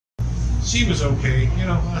she was okay. You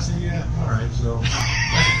know, I said, yeah, all right. So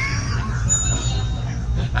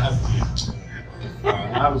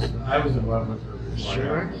I was in love with her before.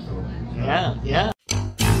 Sure. Yeah, yeah.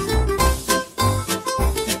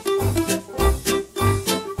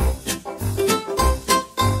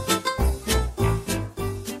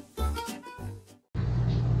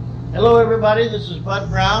 Hello everybody, this is Bud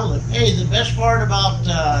Brown. Hey, the best part about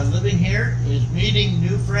living here is meeting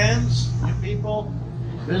new friends, new people,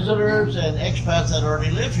 visitors, and expats that already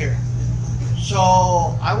live here. So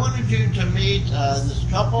I wanted you to meet this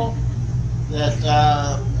couple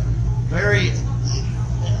that very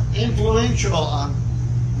influential on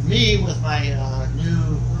me with my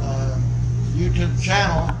new YouTube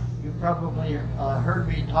channel. You probably heard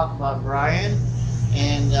me talk about Brian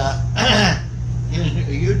and his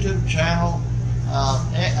YouTube channel,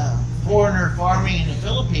 Foreigner Farming in the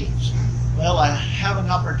Philippines. Well, I have an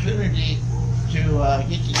opportunity to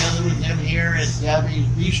get together with him here at Gabby's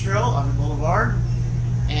Bistro on the Boulevard,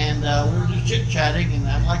 and we were just chit-chatting, and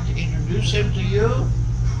I'd like to introduce him to you.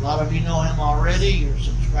 A lot of you know him already, you're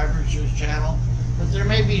subscribers to his channel, but there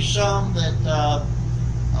may be some that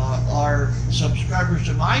are subscribers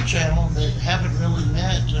to my channel that haven't really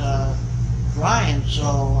met Brian, so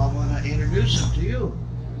I want to introduce him to you.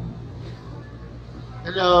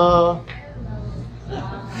 Hello.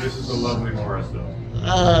 This is the lovely Maricel.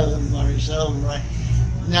 Maricel, right.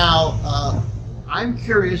 Now, I'm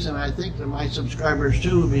curious, and I think that my subscribers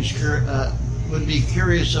too would be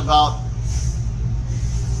curious about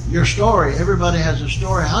your story. Everybody has a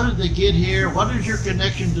story. How did they get here? What is your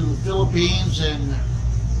connection to the Philippines? And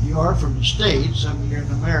you are from the States. I mean, you're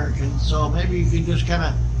an American, so maybe you can just kind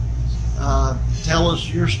of tell us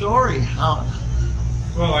your story. How?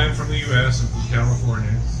 Well, I am from the U.S. I'm from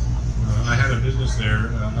California. I had a business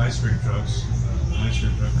there, ice cream trucks, an ice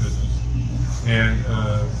cream truck business, and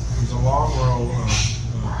it was a long row of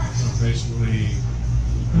basically.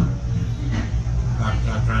 I'm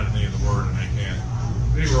trying to think of the word and I can't.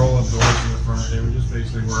 Big roll-up doors in the front. They were just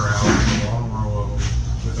basically warehouses, a long row of them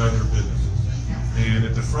with other businesses. And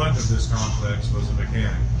at the front of this complex was a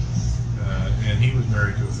mechanic. And he was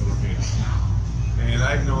married to a Filipino. And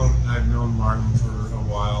I've known Martin for a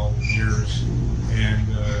while, years, and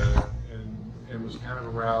it was kind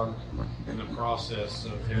of around in the process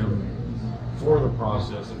of him,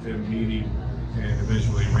 meeting and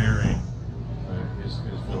eventually marrying his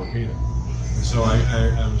Filipino. And so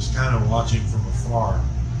I was kind of watching from afar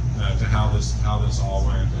to how this all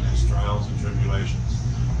went and his trials and tribulations,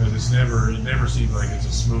 because it never seemed like it's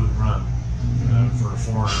a smooth run. For a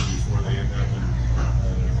foreigner before they end up in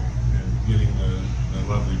getting the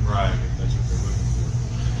lovely bride, if that's what they're looking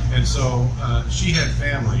for. And so she had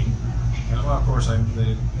family. Well, of course,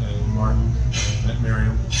 Martin met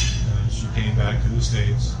Miriam. She came back to the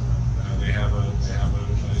States. They have a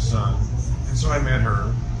son, and so I met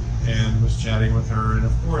her and was chatting with her. And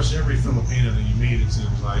of course, every Filipino that you meet, it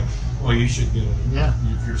seems like, well, you should get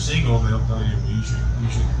if you're single, they'll tell you, well, you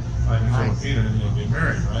should find a Filipino and get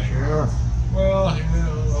married, right? Sure. Well,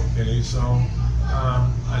 okay, so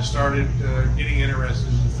I started getting interested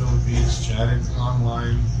in the Philippines, chatted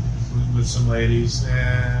online with some ladies,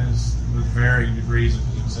 and with varying degrees of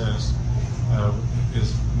success,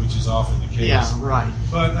 which is often the case. Yeah, right.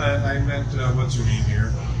 But I met, what's her name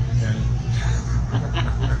here? And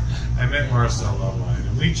I met Maricel online,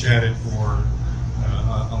 and we chatted for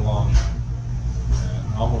a long time,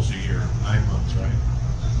 almost a year, 9 months, right?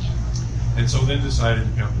 And so then decided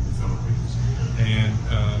to come to the Philippines. And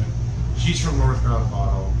she's from North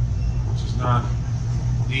Cotabato, which is not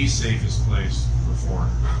the safest place for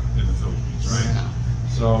foreigners in the Philippines, right? Yeah.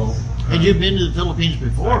 So, had you been to the Philippines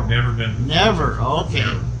before? I've never been to the Never, Philippines.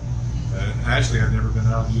 okay. Never. Actually, I've never been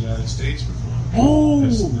out of the United States before. Oh!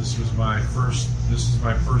 This is my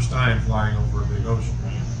first time flying over a big ocean.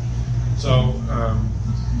 So,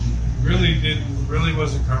 really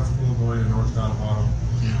wasn't comfortable going to North Cotabato.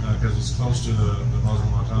 Because it's close to the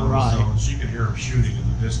Muslim autonomous zone. She could hear them shooting in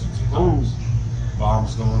the distance.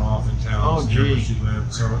 Bombs going off in towns near where she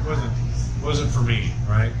lived. So it wasn't for me,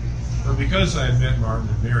 right? But because I had met Martin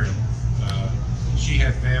and Miriam, she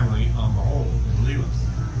had family on the whole in Leland.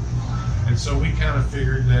 And so we kind of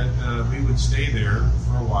figured that we would stay there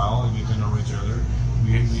for a while and get to know each other.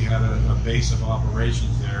 We had a base of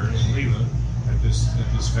operations there in Leland at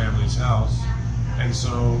this family's house. And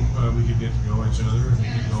so we could get to know each other, and we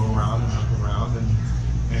could go around and look around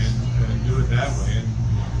and do it that way.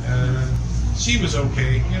 And she was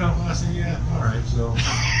okay, you know. I said, yeah, all right. So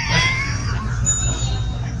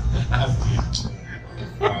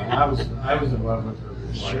I was in love with her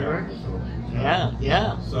before. Sure. Yeah,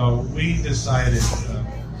 yeah. So we decided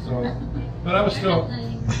So, but I was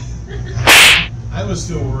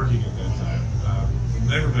still working at that time.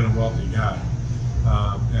 Never been a wealthy guy,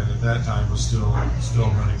 and at that time was still running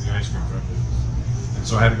the ice cream truck business. And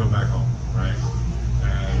so I had to go back home, right?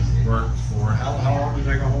 And worked for how long did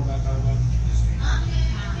I go home that time?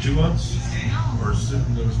 2 months, or it was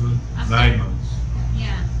 9 months.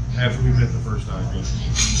 Yeah. After we met the first time, yeah.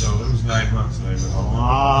 So it was 9 months that I went home.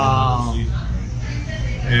 Wow. Season,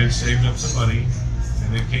 right? And saved up some money,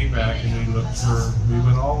 and then came back and we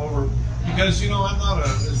went all over. Because, I'm not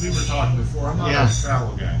as we were talking before, I'm not a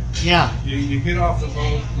travel guy. Yeah. You get off the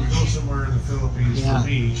boat, you go somewhere in the Philippines, for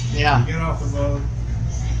me. Yeah. You get off the boat,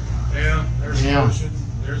 there's the ocean,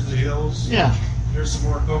 there's the hills, there's some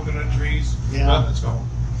more coconut trees. Yeah. Well, let's go home.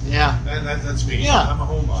 Yeah. That's me. Yeah. I'm a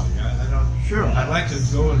homebody. I don't. Sure. I like to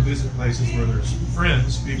go and visit places where there's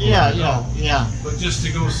friends, people. Yeah. But just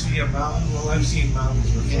to go see a mountain, well, I've seen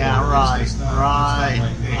mountains before. Yeah, right. It's not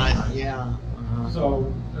my thing, Right. Yeah. Uh-huh.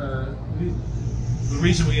 So the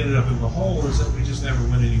reason we ended up in the hole is that we just never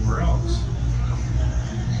went anywhere else.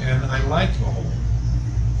 And I liked the hole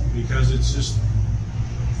because it's just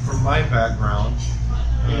from my background,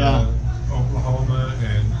 Oklahoma,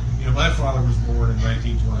 and my father was born in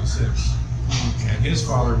 1926, and his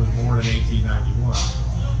father was born in 1891,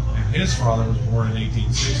 and his father was born in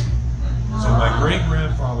 1860. So my great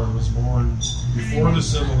grandfather was born before the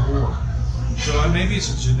Civil War. So maybe it's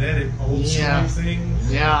a genetic old school thing.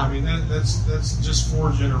 Yeah. I mean that's just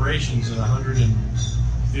 4 generations in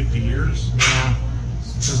 150 years. Yeah.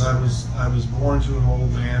 Because I was born to an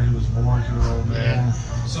old man who was born to an old man. Yeah.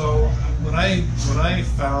 So when I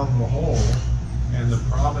found the hole and the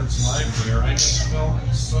province life there, I just felt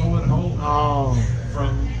so at home. Oh.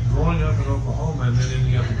 From growing up in Oklahoma and then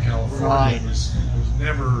ending up in California, Right. it was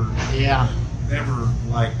never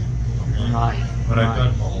liked it. Okay? Right. But I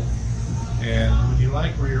dug the hole. And when you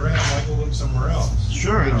like where you're at, why go look somewhere else?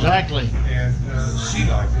 Sure, exactly. And she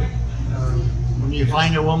liked it. When you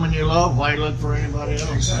find a woman you love, why look for anybody else?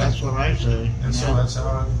 Exactly. That's what I say. And so that's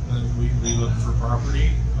how we looked for property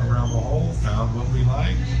around the hole, found what we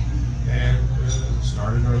liked, and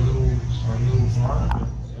started our little farm.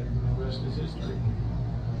 And the rest is history.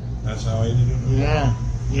 That's how I ended up.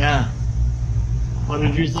 Yeah. What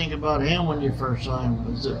did you think about him when you first saw him?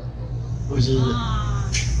 Was it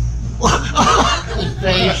his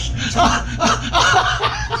face?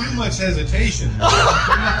 Too much hesitation.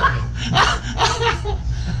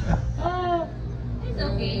 It's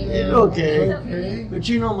okay. It's okay.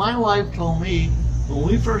 But my wife told me when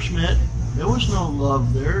we first met, there was no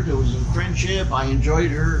love there. There was a friendship. I enjoyed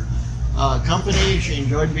her company. She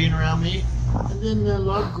enjoyed being around me. And then the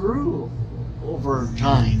love grew over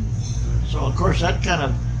time. So, of course, that kind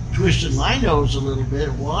of twisted my nose a little bit.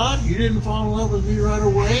 What? You didn't fall in love with me right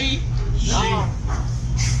away? No.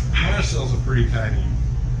 Maricel's a pretty tiny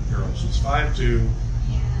girl. She's 5'2",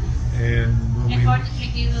 and when we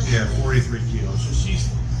 43 kilos. Yeah, 43 kilos. So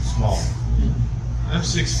she's small. I'm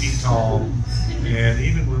 6 feet tall, and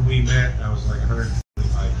even when we met, I was like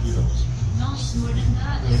 125 kilos. No, it's more than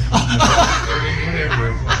that. Whatever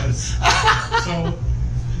it was. So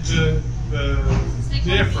the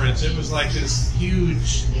difference, it was like this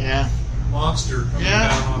huge monster coming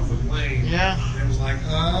down off the plane. Yeah. And it was like,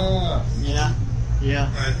 Yeah.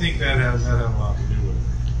 I think that had a lot to do with it.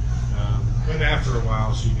 But after a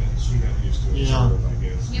while, she got used to it, sort of, I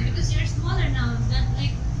guess. Yeah, because you're smaller now. Not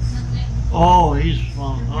like. Oh, he's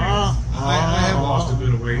small. I have lost a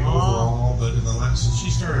bit of weight overall, but in the last, since she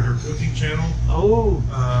started her cooking channel.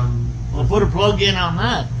 Well, put a plug in on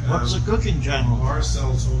that. What's the cooking channel?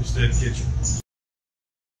 Maricel's Homestead Kitchen.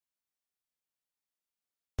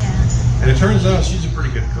 And it turns out she's a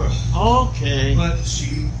pretty good cook. Okay. But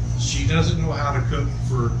she doesn't know how to cook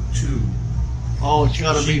for 2. Oh, it's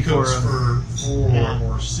got to be She cooks for 4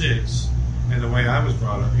 or 6. And the way I was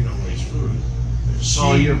brought up, waste food.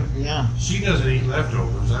 So She doesn't eat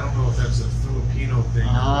leftovers. I don't know if that's a Filipino thing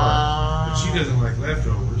or what. But she doesn't like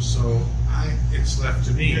leftovers, so it's left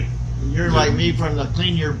to me. You're like me from the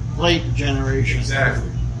clean your plate generation.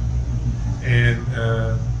 Exactly. And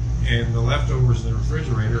the leftovers in the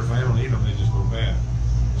refrigerator, if I don't eat them, they just go bad.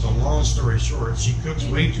 So long story short, she cooks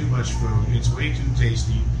way too much food. It's way too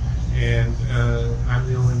tasty. And I'm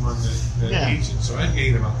the only one that eats it. So I've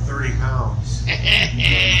gained about 30 pounds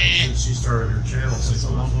since she started her channel 6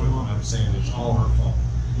 months ago. I'm saying it's all her fault.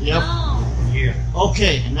 Yep. Yeah.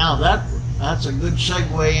 Okay, and now that's a good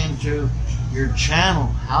segue into your channel.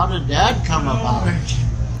 How did that come about?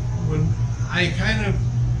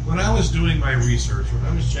 When I was doing my research, when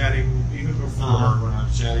I was chatting, even before, when I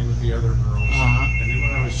was chatting with the other girls, and then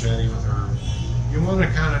when I was chatting with her, you want to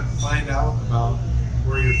kind of find out about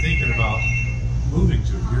where you're thinking about moving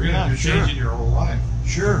to. You're going to do sure. change in your whole life.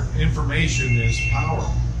 Sure. Information is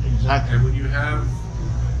power. Exactly. And when you have,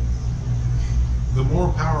 the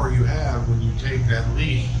more power you have when you take that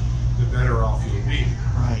leap, the better off you'll be.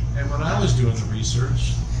 Right. And when I was doing the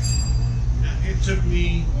research, it took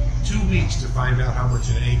me 2 weeks to find out how much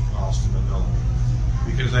an egg cost in Manila,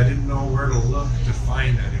 because I didn't know where to look to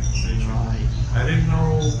find that information. Right. I didn't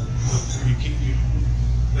know.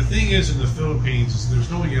 The thing is, in the Philippines, is there's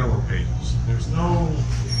no yellow pages. There's no.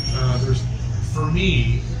 For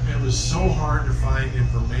me, it was so hard to find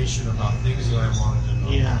information about things that I wanted to know.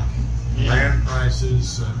 Yeah. Yeah. Land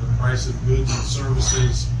prices, the price of goods and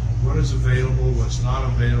services, what is available, what's not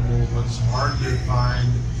available, what's hard to find,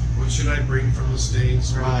 what should I bring from the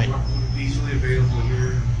States, Right. what would be easily available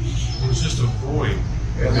here. It was just a void.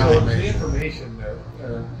 And so the information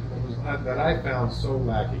that I found so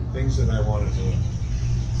lacking, things that I wanted to know.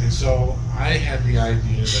 And so I had the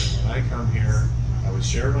idea that when I come here, I would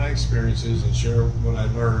share my experiences and share what I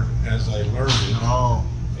learned as I learned it, Oh.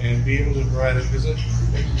 and be able to provide it. Because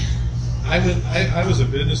I was a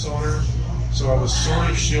business owner, so I was sort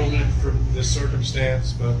of shielded from this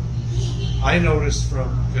circumstance, but I noticed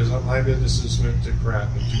because my businesses went to crap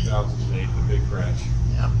in 2008, the big crash.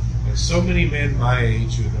 Yeah. And so many men my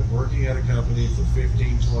age who had been working at a company for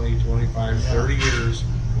 15, 20, 25, 30 years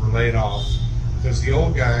were laid off, because the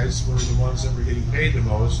old guys were the ones that were getting paid the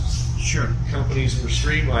most. Sure. Companies were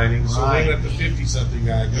streamlining, so Right. they let the 50-something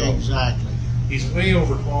guy go. Exactly. He's way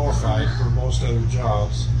overqualified for most other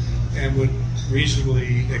jobs and would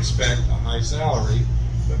reasonably expect a high salary,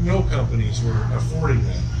 but no companies were affording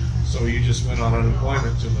that. So you just went on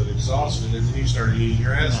unemployment till it exhausted, and then you started eating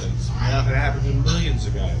your assets. Yeah. That happened to millions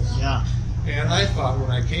of guys. Yeah. And I thought when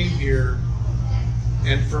I came here,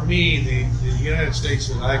 and for me, the United States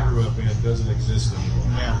that I grew up in doesn't exist anymore.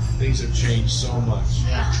 Yeah. Things have changed so much.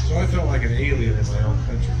 Yeah. So I felt like an alien in my own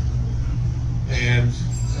country. And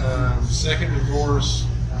second divorce,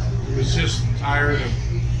 I was just tired of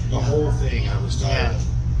the whole thing. I was tired of.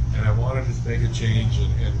 And I wanted to make a change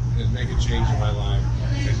and make a change in my life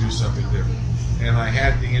and do something different. And I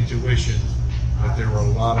had the intuition that there were a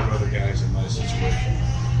lot of other guys in my situation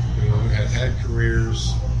who had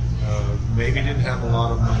careers, maybe didn't have a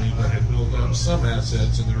lot of money, but had built up some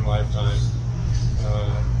assets in their lifetime,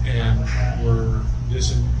 and were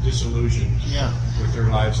disillusioned Yeah. with their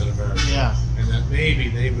lives in America. Yeah. And that maybe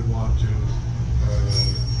they would want to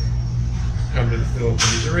come to the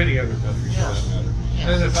Philippines or any other country for that matter. Yeah.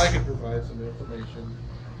 And if I could provide some information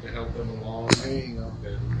to help them along, There you go.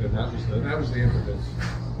 then that was the impetus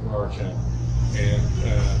for our channel. And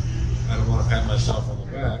I don't want to pat myself on the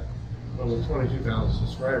back, but with 22,000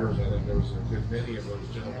 subscribers, I think there was a good many of those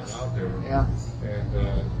gentlemen out there. Yeah.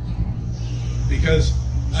 And because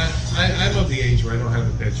I'm of the age where I don't have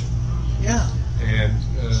a pension. Yeah. And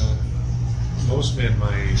most men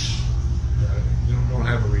my age don't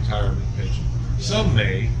have a retirement pension. Some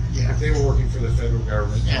may, if they were working for the federal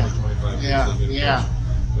government 20, 25 years, they get a pension.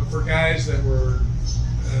 But for guys that were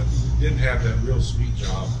didn't have that real sweet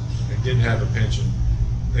job and didn't have a pension,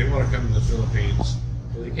 they want to come to the Philippines.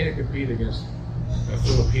 Well, they can't compete against a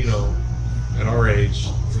Filipino at our age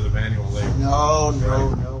for the manual labor. No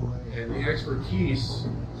Right? way. And the expertise,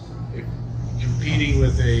 you're competing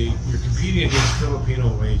against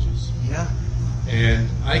Filipino wages. Yeah. And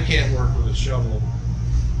I can't work with a shovel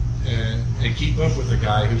and keep up with a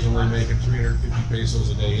guy who's only making 350 pesos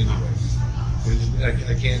a day anyway.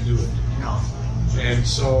 I can't do it. No. And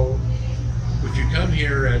so, if you come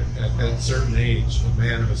here at that certain age, a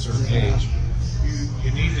man of a certain age,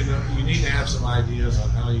 you need to know, you need to have some ideas on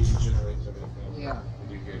how you can generate some income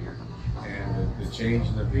when you get here, and the change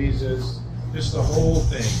in the visas, just the whole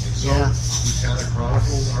thing. And so we kind of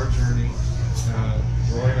chronicled our journey,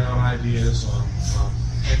 throwing out ideas on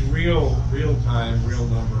and real time, real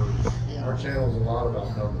numbers. Our channel is a lot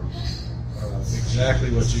about numbers,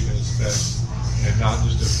 exactly what you can expect, and not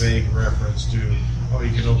just a vague reference to, oh,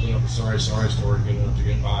 you can open up a sorry store and get enough to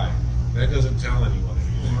get by. That doesn't tell anyone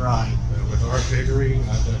anything. Right. With our figuring,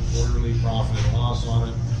 I've done quarterly profit and loss on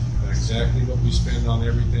it, exactly what we spend on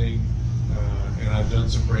everything, and I've done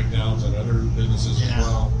some breakdowns on other businesses as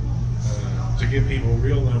well, to give people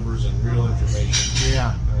real numbers and real information.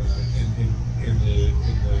 Yeah. In the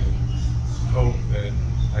hope that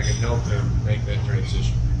I can help them make that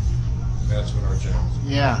transition. That's what our channel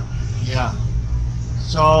is. Yeah.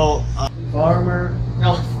 So, farmer,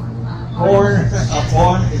 no, corn,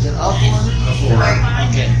 is it upland?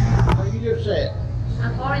 Okay. Well, you just say it.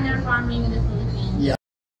 A foreigner farming in the Philippines. Yeah.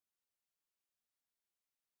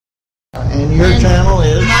 And your channel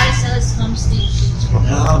is? Maricel's Homestead.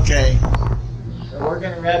 Okay. we're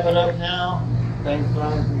going to wrap it up now. Thanks,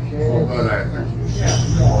 Brian. Appreciate it. Well, but I appreciate it.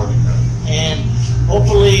 Yeah. And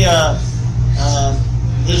hopefully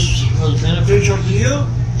this was beneficial to you.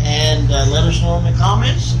 And let us know in the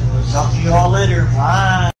comments. And we'll talk to you all later.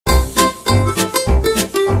 Bye.